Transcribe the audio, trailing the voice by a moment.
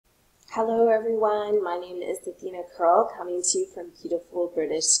Hello everyone, my name is Athena Kearl, coming to you from beautiful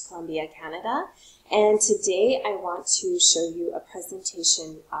British Columbia, Canada. And today I want to show you a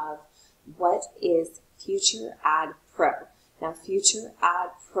presentation of what is FutureAdPro. Now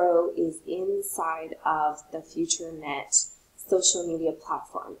FutureAdPro is inside of the FutureNet social media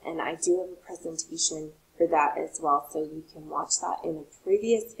platform, and I do have a presentation for that as well, so you can watch that in a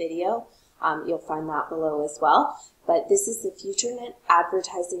previous video. You'll find that below as well. But this is the FutureNet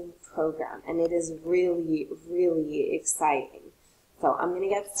advertising program, and it is really, really exciting. So I'm going to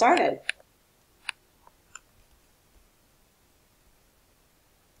get started.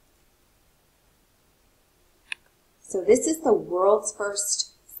 So this is the world's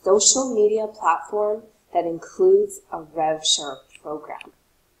first social media platform that includes a rev share program.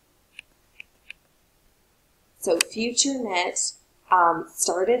 So FutureNet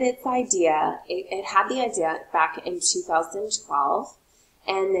started its idea, it had the idea back in 2012,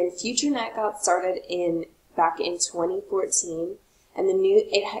 and then FutureNet got started back in 2014, and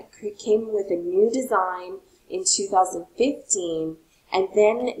it came with a new design in 2015, and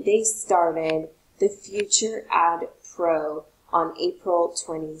then they started the FutureAdPro on April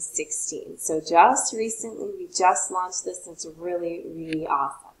 2016. So just recently, we just launched this, and it's really, really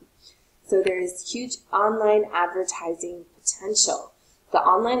awesome. So there is huge online advertising potential. The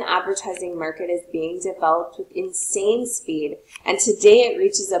online advertising market is being developed with insane speed, and today it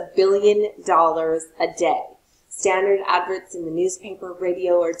reaches $1 billion a day. Standard adverts in the newspaper,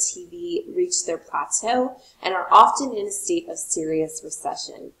 radio, or TV reach their plateau and are often in a state of serious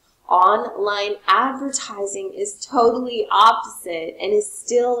recession. Online advertising is totally opposite and is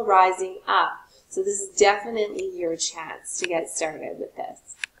still rising up. So this is definitely your chance to get started with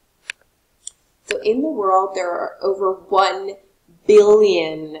this. So in the world, there are over 1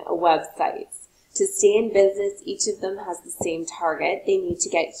 billion websites. To stay in business, each of them has the same target. They need to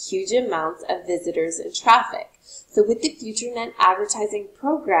get huge amounts of visitors and traffic. So with the FutureNet advertising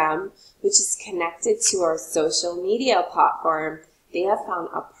program, which is connected to our social media platform, they have found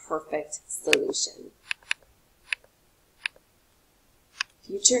a perfect solution.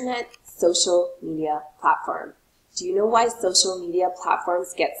 FutureNet social media platform. Do you know why social media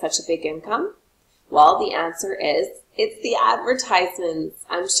platforms get such a big income? Well, the answer is, it's the advertisements.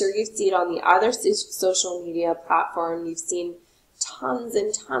 I'm sure you see it on the other social media platform. You've seen tons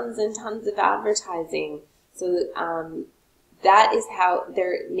and tons and tons of advertising. So that is how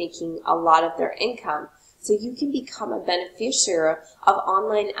they're making a lot of their income. So you can become a beneficiary of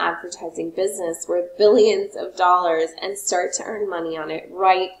online advertising business worth billions of dollars and start to earn money on it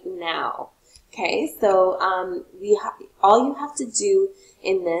right now. Okay, so all you have to do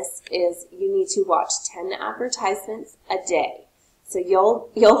in this is you need to watch 10 advertisements a day. So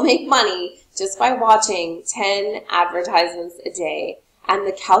you'll make money just by watching 10 advertisements a day, and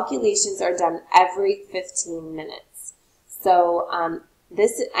the calculations are done every 15 minutes. So I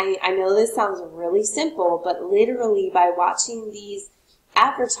know this sounds really simple, but literally by watching these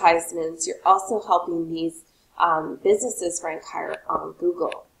advertisements, you're also helping these businesses rank higher on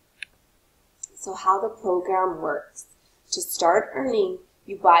Google. So how the program works. To start earning,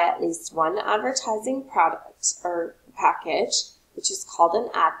 you buy at least one advertising product or package, which is called an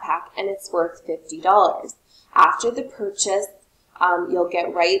ad pack, and it's worth $50. After the purchase, you'll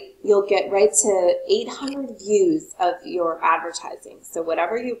get right to 800 views of your advertising. So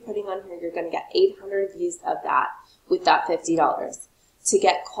whatever you're putting on here, you're going to get 800 views of that with that $50. To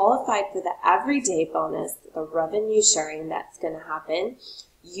get qualified for the everyday bonus, the revenue sharing that's going to happen,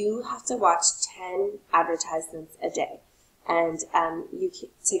 you have to watch 10 advertisements a day. And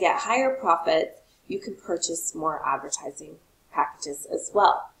to get higher profits, you can purchase more advertising packages as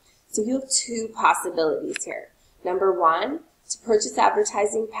well. So you have two possibilities here. Number one, to purchase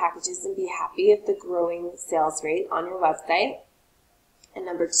advertising packages and be happy with the growing sales rate on your website. And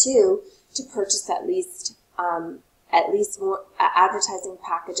number two, to purchase at least more advertising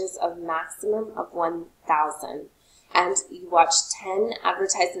packages of maximum of 1,000. And you watch 10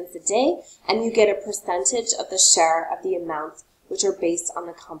 advertisements a day, and you get a percentage of the share of the amounts which are based on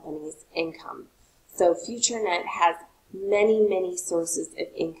the company's income. So FutureNet has many, many sources of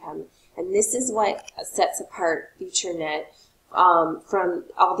income, and this is what sets apart FutureNet from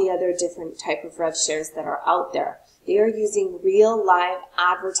all the other different type of rev shares that are out there. They are using real live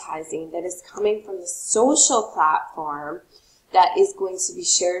advertising that is coming from the social platform that is going to be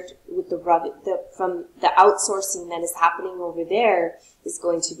shared with from the outsourcing that is happening over there is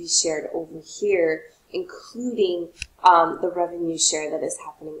going to be shared over here, including the revenue share that is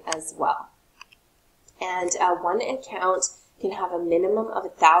happening as well. And one account can have a minimum of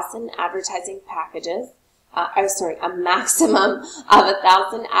 1,000 advertising packages, a maximum of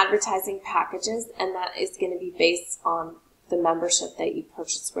 1,000 advertising packages, and that is going to be based on the membership that you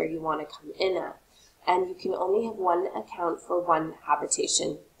purchase where you want to come in at. And you can only have one account for one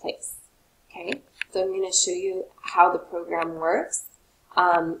habitation place. Okay, so I'm going to show you how the program works.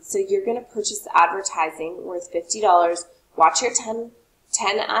 So you're going to purchase advertising worth $50. Watch your 10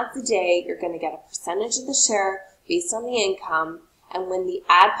 ads a day. You're going to get a percentage of the share based on the income. And when the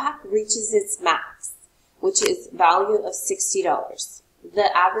ad pack reaches its max, which is value of $60, the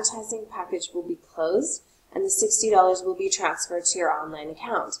advertising package will be closed and the $60 will be transferred to your online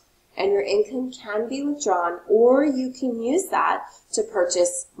account. And your income can be withdrawn, or you can use that to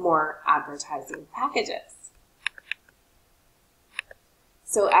purchase more advertising packages.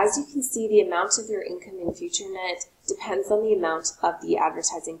 So as you can see, the amount of your income in FutureNet depends on the amount of the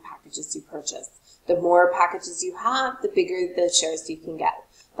advertising packages you purchase. The more packages you have, the bigger the shares you can get.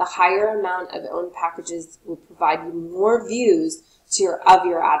 The higher amount of owned packages will provide you more views of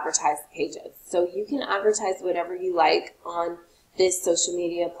your advertised pages. So you can advertise whatever you like on this social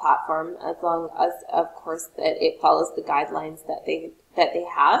media platform, as long as, of course, that it follows the guidelines that they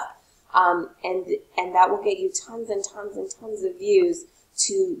have, and that will get you tons and tons and tons of views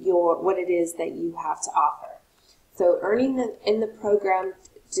to what it is that you have to offer. So earning in the program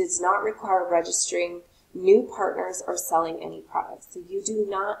does not require registering new partners or selling any products. So you do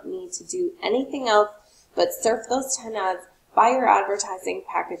not need to do anything else but surf those 10 ads, buy your advertising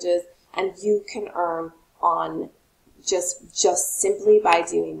packages, and you can earn on just simply by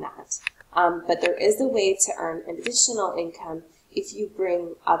doing that. But there is a way to earn additional income if you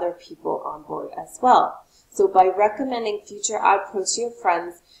bring other people on board as well. So by recommending FutureAdPro to your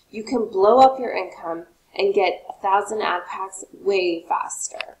friends, you can blow up your income and get 1,000 ad packs way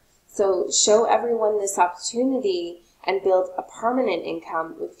faster. So show everyone this opportunity and build a permanent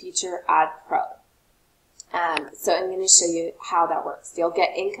income with FutureAdPro. So I'm going to show you how that works. You'll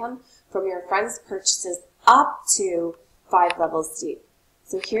get income from your friends' purchases up to 5 levels deep.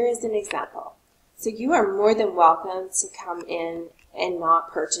 So here is an example. So you are more than welcome to come in and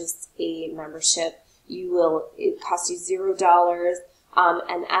not purchase a membership. It costs you $0.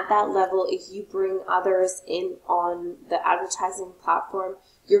 And at that level, if you bring others in on the advertising platform,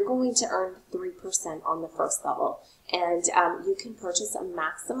 you're going to earn 3% on the first level. And you can purchase a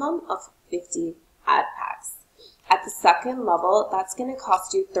maximum of 50 ad packs. At the second level, that's going to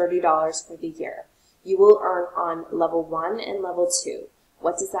cost you $30 for the year. You will earn on level 1 and level 2.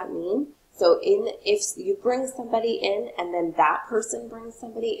 What does that mean? So if you bring somebody in and then that person brings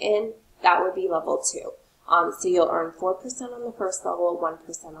somebody in, that would be level 2. So you'll earn 4% on the first level,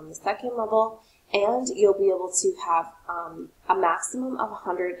 1% on the second level, and you'll be able to have a maximum of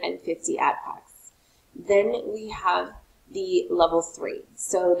 150 ad packs. Then we have the level 3.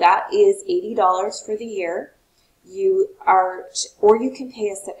 So that is $80 for the year. Or you can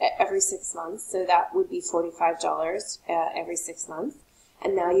pay us every 6 months, so that would be $45 every 6 months.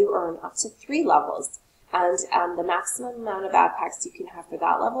 And now you earn up to 3 levels. And the maximum amount of ad packs you can have for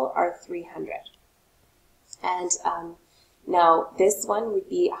that level are 300. And now this one would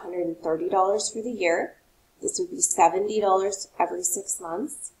be $130 for the year. This would be $70 every 6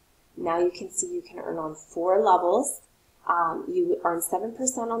 months. Now you can see you can earn on 4 levels. You earn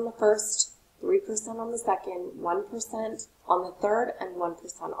 7% on the first, 3% on the second, 1% on the third, and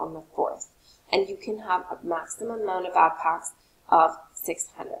 1% on the fourth. And you can have a maximum amount of ad packs of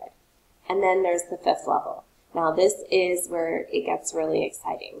 600. And then there's the 5th level. Now this is where it gets really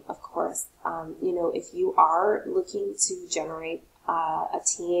exciting. Of course, if you are looking to generate a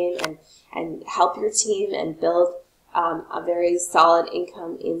team and help your team and build a very solid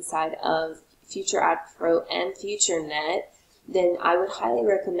income inside of FutureAdPro and FutureNet, then I would highly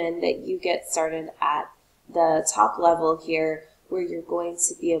recommend that you get started at the top level here, where you're going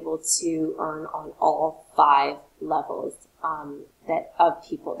to be able to earn on all 5 levels of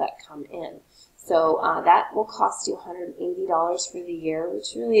people that come in. So that will cost you $180 for the year,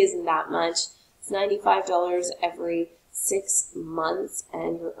 which really isn't that much. It's $95 every 6 months,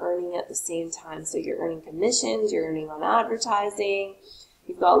 and you're earning at the same time. So you're earning commissions, you're earning on advertising.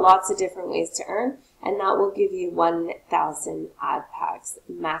 You've got lots of different ways to earn, and that will give you 1,000 ad packs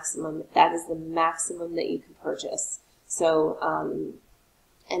maximum. That is the maximum that you can purchase. So,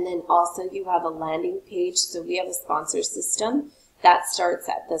 and then also you have a landing page. So we have a sponsor system that starts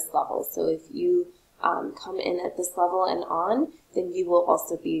at this level. So if you come in at this level and on, then you will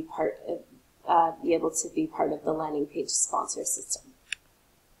also be able to be part of the landing page sponsor system.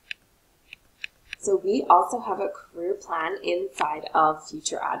 So we also have a career plan inside of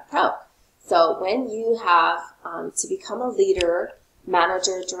FutureAdPro. So when you have to become a leader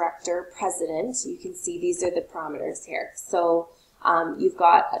manager, director, president. You can see these are the parameters here. So you've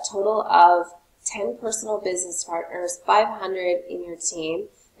got a total of 10 personal business partners, 500 in your team.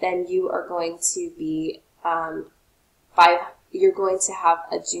 Then you are going to be you're going to have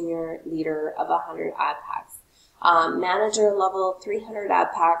a junior leader of 100 ad packs. Manager level, 300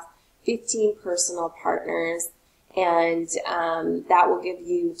 ad packs, 15 personal partners, and that will give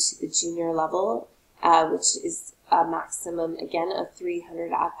you to the junior level, which is a maximum, again, of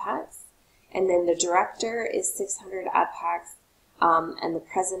 300 ad packs. And then the director is 600 ad packs, and the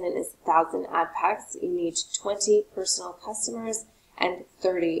president is 1,000 ad packs. You need 20 personal customers and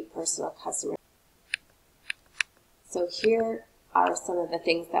 30 personal customers. So here are some of the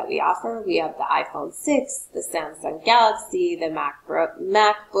things that we offer. We have the iPhone 6, the Samsung Galaxy, the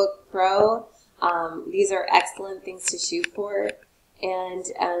MacBook Pro. These are excellent things to shoot for. And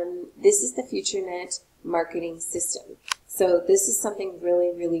this is the FutureNet marketing system. So this is something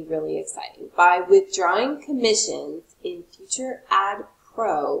really, really, really exciting. By withdrawing commissions in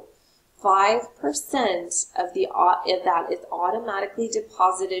FutureAdPro, 5% of that is automatically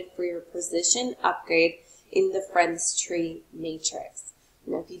deposited for your position upgrade in the Friends Tree Matrix.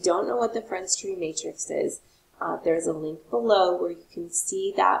 Now, if you don't know what the Friends Tree Matrix is, there's a link below where you can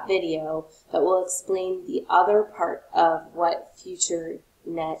see that video that will explain the other part of what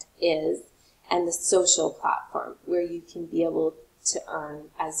FutureNet is and the social platform where you can be able to earn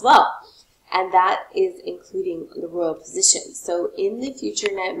as well. And that is including the royal position. So in the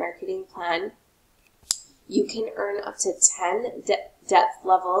FutureNet marketing plan, you can earn up to 10 depth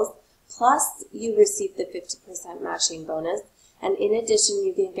levels, plus you receive the 50% matching bonus, and in addition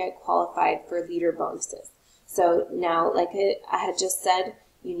you can get qualified for leader bonuses. So now, like I had just said,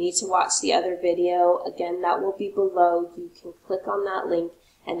 you need to watch the other video. Again, that will be below. You can click on that link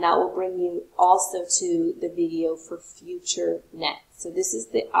and that will bring you also to the video for FutureNet. So this is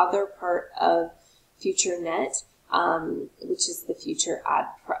the other part of FutureNet, which is the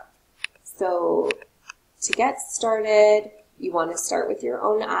FutureAdPro. So to get started, you want to start with your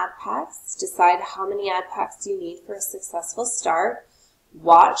own ad packs. Decide how many ad packs you need for a successful start.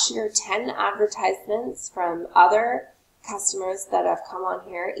 Watch your 10 advertisements from other customers that have come on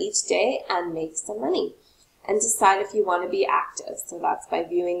here each day and make some money. And decide if you want to be active. So that's by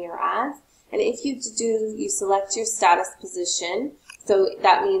viewing your ads. And if you do, you select your status position. So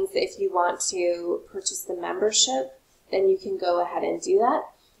that means if you want to purchase the membership, then you can go ahead and do that.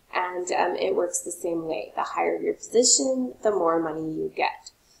 And it works the same way. The higher your position, the more money you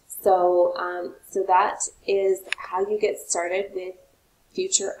get. So, so that is how you get started with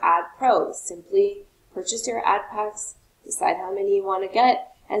FutureAdPro. Simply purchase your ad packs, decide how many you want to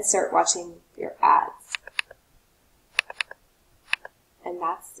get, and start watching your ads. And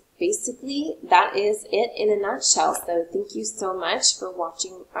that's basically, that is it in a nutshell. So thank you so much for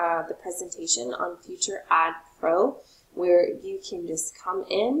watching the presentation on FutureAdPro, where you can just come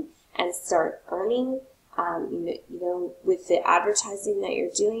in and start earning, you know, with the advertising that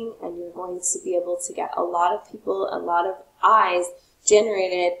you're doing, and you're going to be able to get a lot of people, a lot of eyes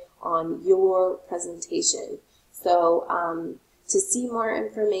generated on your presentation. So to see more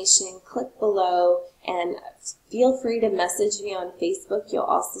information, click below, and feel free to message me on Facebook. You'll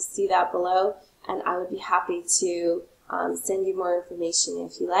also see that below, and I would be happy to send you more information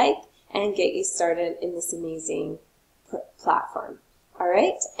if you like and get you started in this amazing platform. All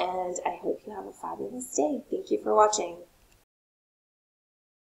right, and I hope you have a fabulous day. Thank you for watching.